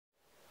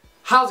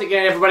How's it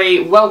going, everybody?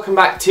 Welcome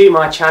back to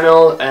my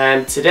channel.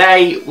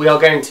 Today we are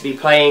going to be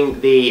playing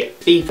the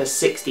FIFA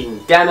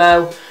 16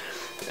 demo.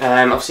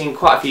 I've seen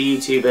quite a few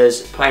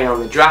YouTubers playing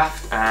on the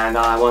draft and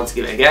I wanted to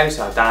give it a go,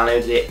 so I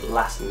downloaded it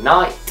last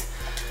night.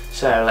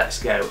 So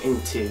let's go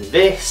into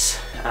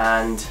this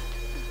and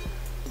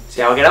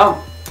see how I get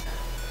on.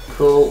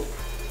 Cool.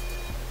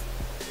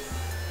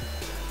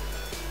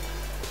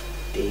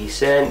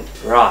 Decent.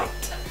 Right.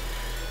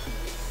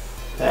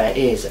 There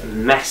is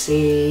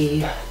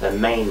Messi, the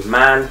main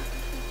man.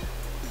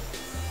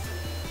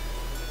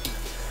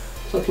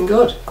 It's looking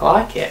good. I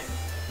like it.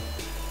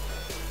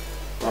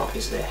 What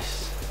is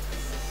this?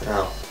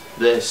 Oh,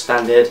 the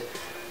standard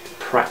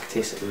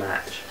practice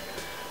match.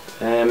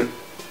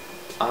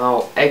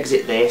 I'll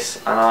exit this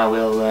and I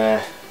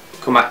will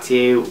come back to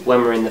you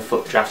when we're in the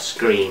foot draft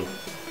screen.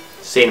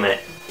 See you in a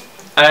minute.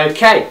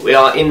 Okay, we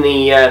are in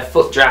the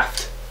foot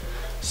draft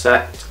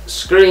select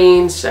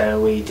screen,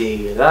 so we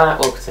do that.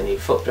 We'll continue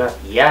foot draft,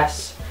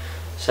 yes.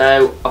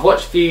 So I've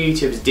watched a few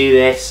YouTubers do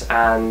this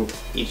and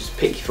you just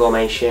pick your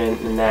formation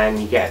and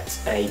then you get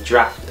a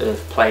draft of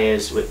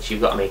players which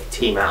you've got to make a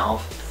team out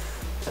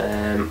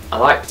of. I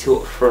like 2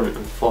 up front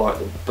and 4 at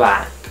the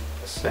back,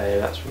 so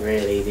that's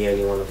really the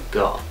only one I've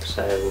got,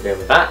 so we'll go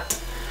with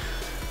that.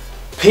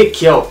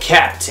 Pick your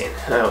captain.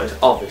 Oh, it's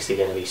obviously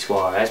going to be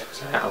Suarez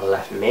because I don't have a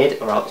left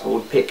mid, or else I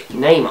would pick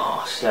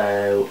Neymar.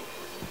 So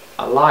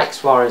I like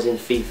Suarez in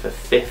FIFA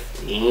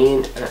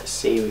 15. Let's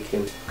see if we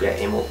can get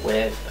him up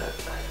with.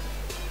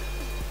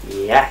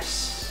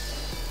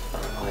 Yes.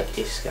 I like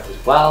Isco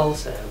as well,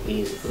 so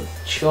he's a good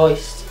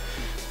choice.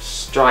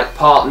 Strike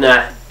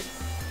partner.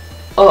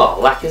 Oh,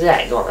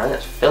 Lacazette. Go on then,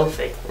 that's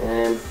filthy.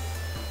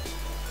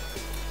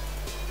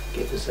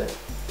 Give us a.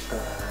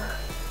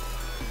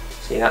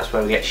 See, that's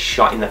where we get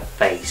shot in the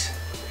face.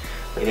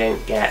 We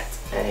don't get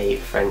a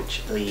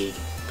French league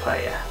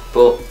player.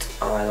 But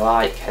I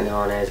like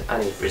Hernandez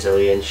and he's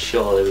Brazilian.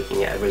 Surely we can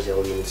get a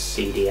Brazilian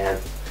CDM.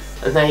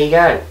 And there you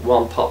go.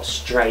 One pop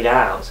straight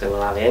out. So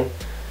we'll have him.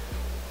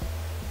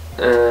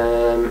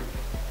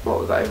 What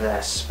we've got over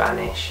there,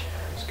 Spanish.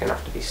 It's going to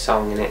have to be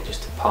Song in it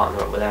just to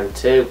partner up with them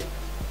too.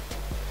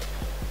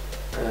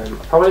 I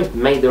probably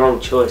made the wrong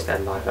choice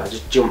then, but I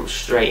just jumped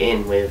straight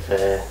in with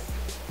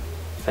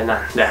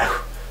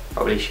Fernando.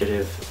 Probably should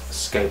have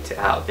scoped it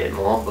out a bit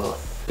more, but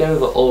go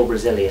with all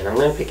Brazilian. I'm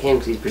going to pick him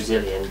because he's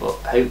Brazilian, but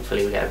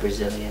hopefully we get a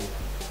Brazilian.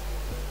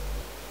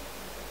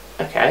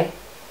 Okay.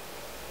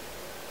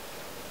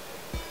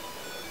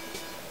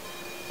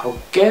 I'll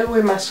go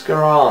with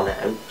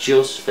Mascherano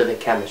just for the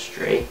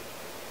chemistry.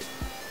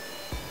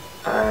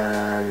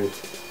 And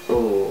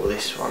oh,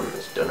 this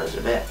one's done us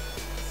a bit.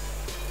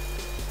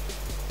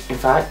 In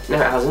fact, no,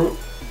 it hasn't.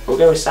 We'll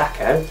go with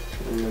Sacco,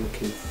 and then we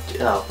can.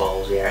 Oh,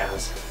 balls! Yeah, it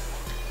has.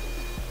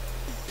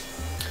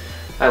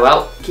 Oh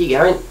well, keep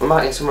going. We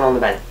might get someone on the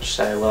bench,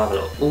 so we'll have a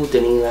look. Oh,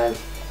 Danilo,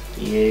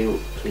 you,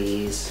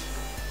 please.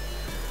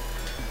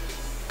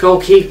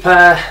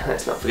 Goalkeeper,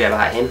 let's not forget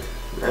about him.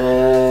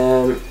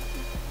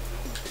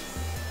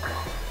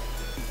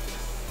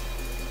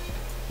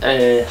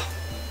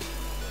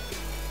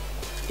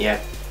 Yeah.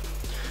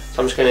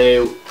 So I'm just going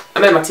to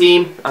amend my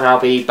team, and I'll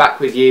be back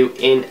with you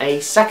in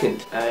a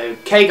second.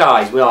 Okay,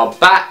 guys, we are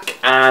back,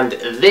 and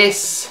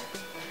this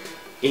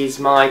is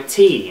my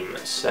team.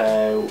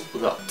 So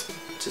we've got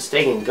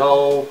Stegen in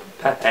goal,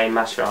 Pepe and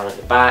Mascherano at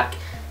the back.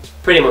 It's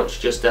pretty much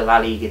just a La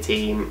Liga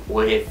team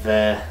with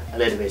a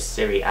little bit of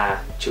Serie A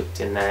chucked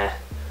in there,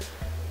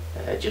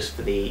 just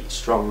for the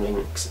strong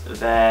links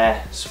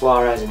there.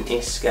 Suarez and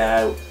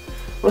Isco.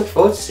 I'm looking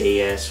forward to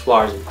see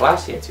Suarez and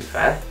Palacio, to be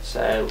fair.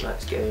 So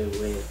let's go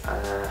with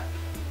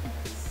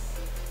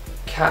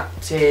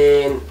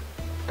captain,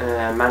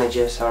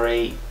 manager,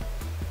 sorry.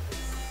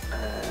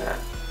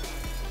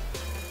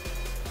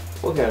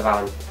 We'll go with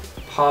Alan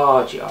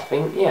Pardew, I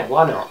think. Yeah,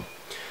 why not?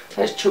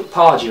 Let's chuck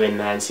Pardew in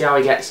there and see how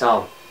he gets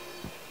on.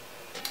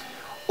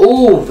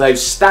 Oh,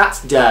 those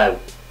stats, dough.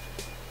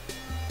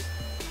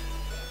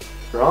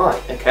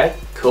 Right, okay,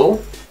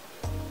 cool.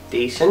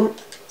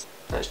 Decent.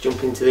 Let's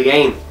jump into the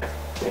game.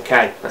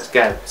 Okay, let's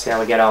go. See how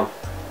we get on.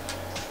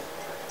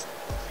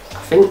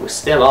 I think we're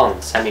still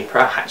on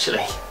semi-pro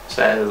actually,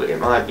 so it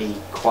might be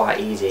quite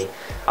easy.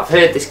 I've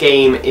heard this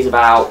game is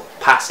about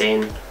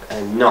passing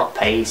and not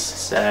pace,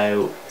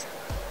 so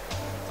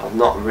I've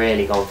not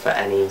really gone for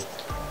any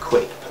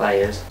quick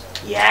players.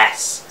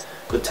 Yes!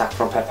 Good tackle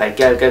from Pepe.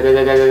 Go, go, go,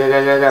 go, go, go,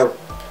 go, go, go.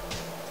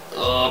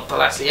 Oh,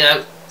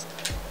 Palacio.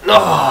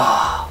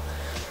 Oh,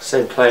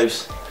 so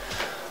close.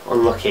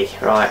 Unlucky.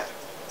 Right.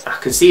 I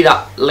can see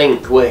that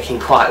link working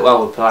quite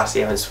well with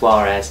Palacio and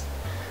Suarez.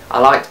 I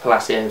liked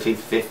Palacio in FIFA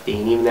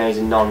 15, even though he's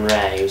a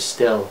non-rare, he was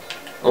still...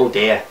 Oh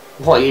dear.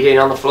 What are you doing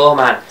on the floor,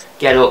 man?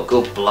 Get up.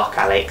 Good block,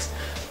 Alex.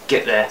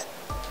 Get there.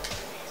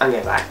 And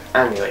go back,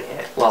 and go in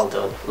here. Well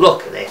done.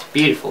 Look at this,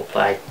 beautiful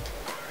play.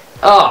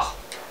 Oh,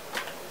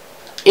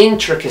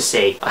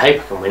 intricacy. I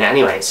hope I can win it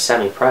anyway. It's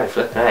semi-pro,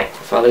 flipping heck.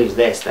 If I lose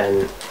this,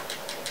 then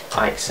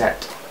I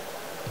accept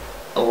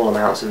all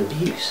amounts of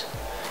abuse.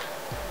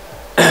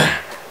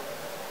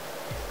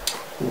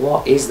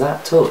 What is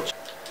that touch?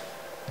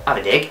 Have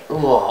a dig.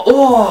 Oh,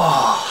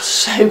 oh,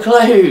 so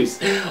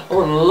close.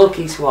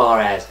 Unlucky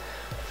Suarez.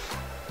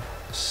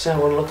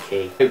 So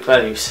unlucky. So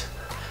close.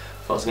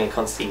 Thought I was going to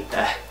concede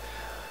there.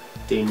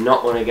 Do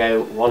not want to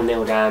go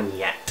 1-0 down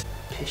yet.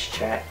 Piss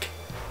check.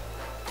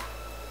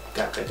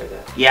 Go, go, go, go.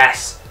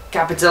 Yes!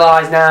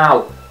 Capitalise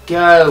now!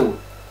 Go!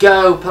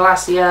 Go,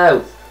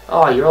 Palacio!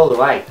 Oh, you're all the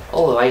way,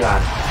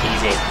 lad.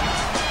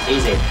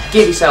 Easy. Easy.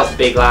 Give yourself a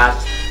big lad.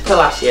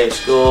 Palacio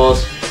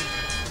scores.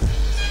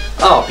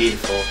 Oh,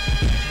 beautiful.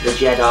 The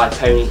Jedi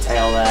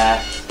ponytail there.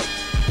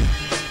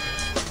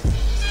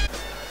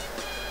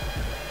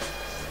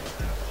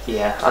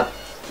 Yeah,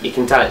 you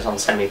can tell it's on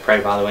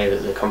semi-pro by the way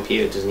that the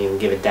computer doesn't even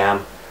give a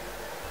damn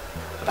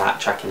about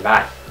tracking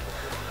back.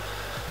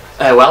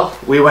 Well,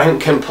 we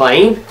won't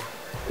complain.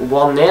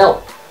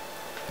 1-0.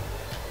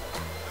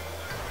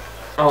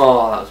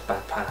 Oh, that was a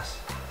bad pass.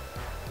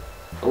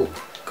 Oh,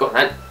 go on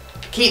then.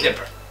 Keep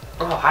the...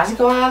 Oh, how's he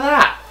got out of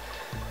that?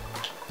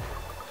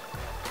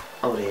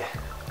 Oh dear.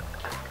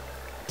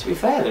 To be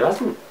fair, there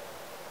hasn't...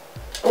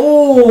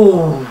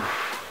 Oh!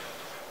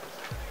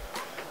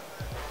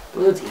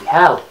 Bloody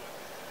hell.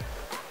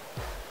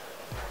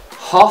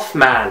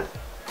 Hoffman.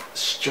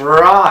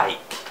 Strike.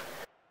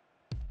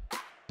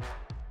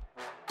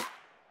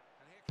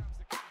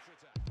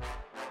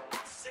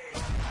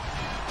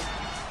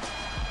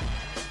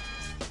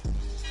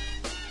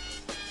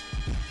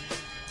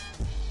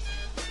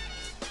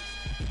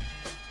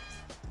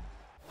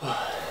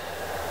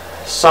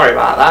 Sorry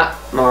about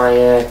that,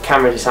 my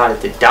camera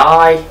decided to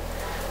die,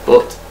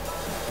 but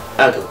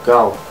a good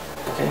goal.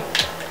 Okay.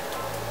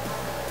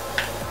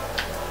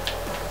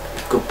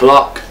 Good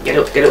block. Get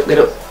up, get up, get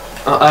up.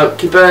 Uh-oh,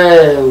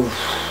 keeper.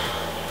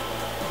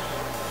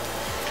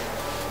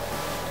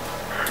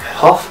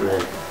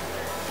 Hoffman.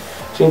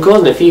 It's been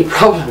causing a few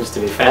problems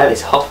to be fair,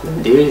 this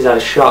Hoffman dude. He's had a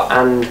shot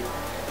and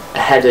a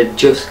header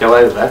just go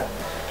over.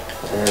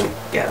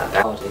 Get that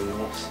down in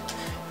this.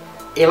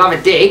 He'll have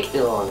a dig.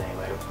 Oh no.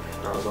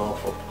 That was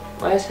awful.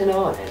 Where's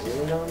Hernandez? Is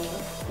Hernandez?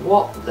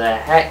 What the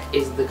heck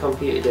is the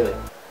computer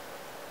doing?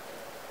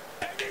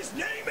 And his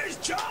name is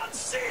John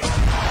C.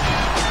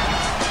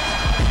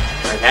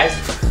 Okay.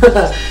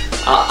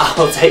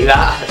 I'll take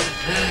that.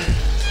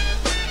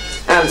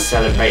 And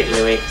celebrate,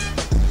 Louis.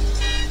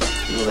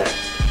 Love it.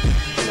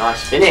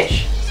 Nice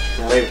finish.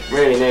 I don't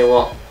really know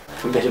what.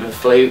 A bit of a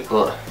fluke,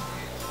 but...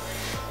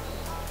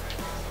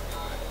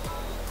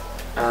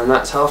 And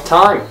that's half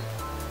time.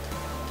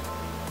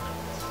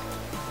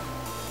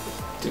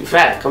 To be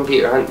fair, the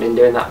computer hasn't been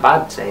doing that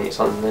bad, saying it's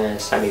on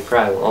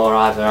semi-pro, or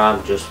either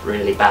I'm just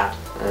really bad.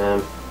 I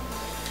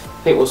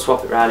think we'll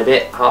swap it around a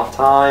bit. Half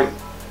time,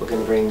 we're going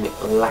to bring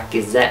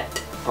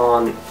Lacazette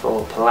on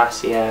for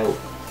Palacio,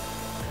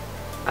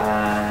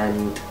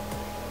 and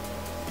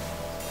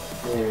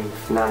we're going to bring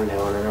Fernando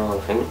on and all,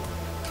 I think.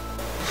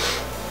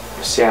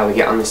 Let's see how we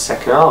get on this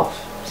second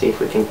half. See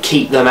if we can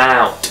keep them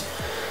out.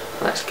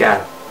 Let's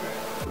go.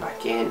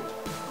 Back in.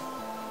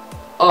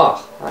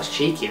 Oh, that's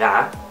cheeky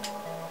that.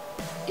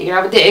 You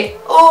gonna have a dig?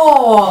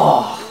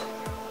 Oh!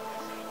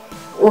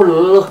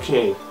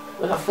 Unlucky.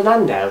 Was that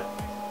Fernando?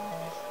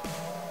 I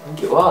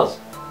think it was.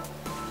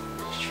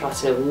 Just try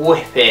to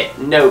whip it.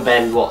 No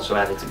bend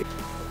whatsoever to be.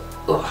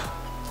 Ugh.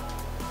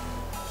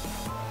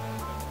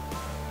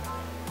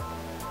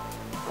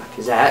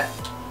 Lacazette.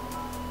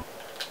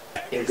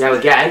 Here we go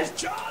again.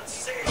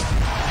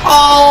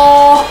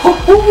 Oh!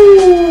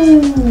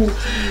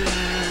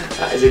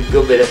 That is a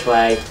good bit of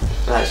play.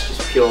 That's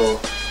just pure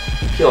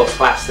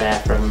class there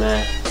from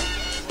the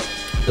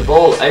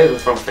ball over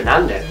from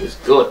Fernando was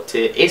good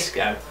to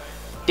Isco.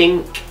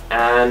 Dink,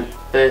 and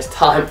first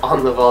time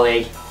on the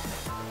volley.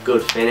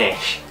 Good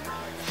finish.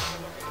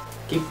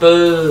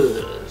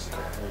 Keepers.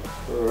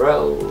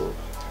 Roll.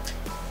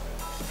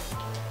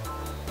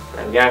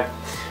 There we go.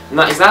 And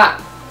that is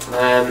that.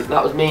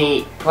 That was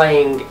me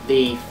playing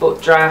the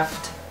foot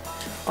draft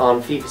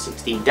on FIFA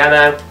 16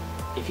 demo.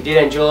 If you did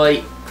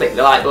enjoy, click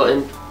the like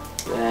button.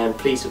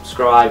 Please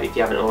subscribe if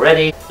you haven't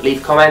already.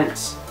 Leave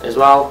comments as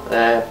well.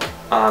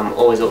 I'm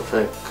always up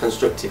for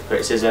constructive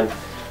criticism.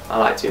 I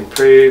like to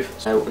improve.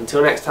 So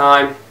until next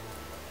time.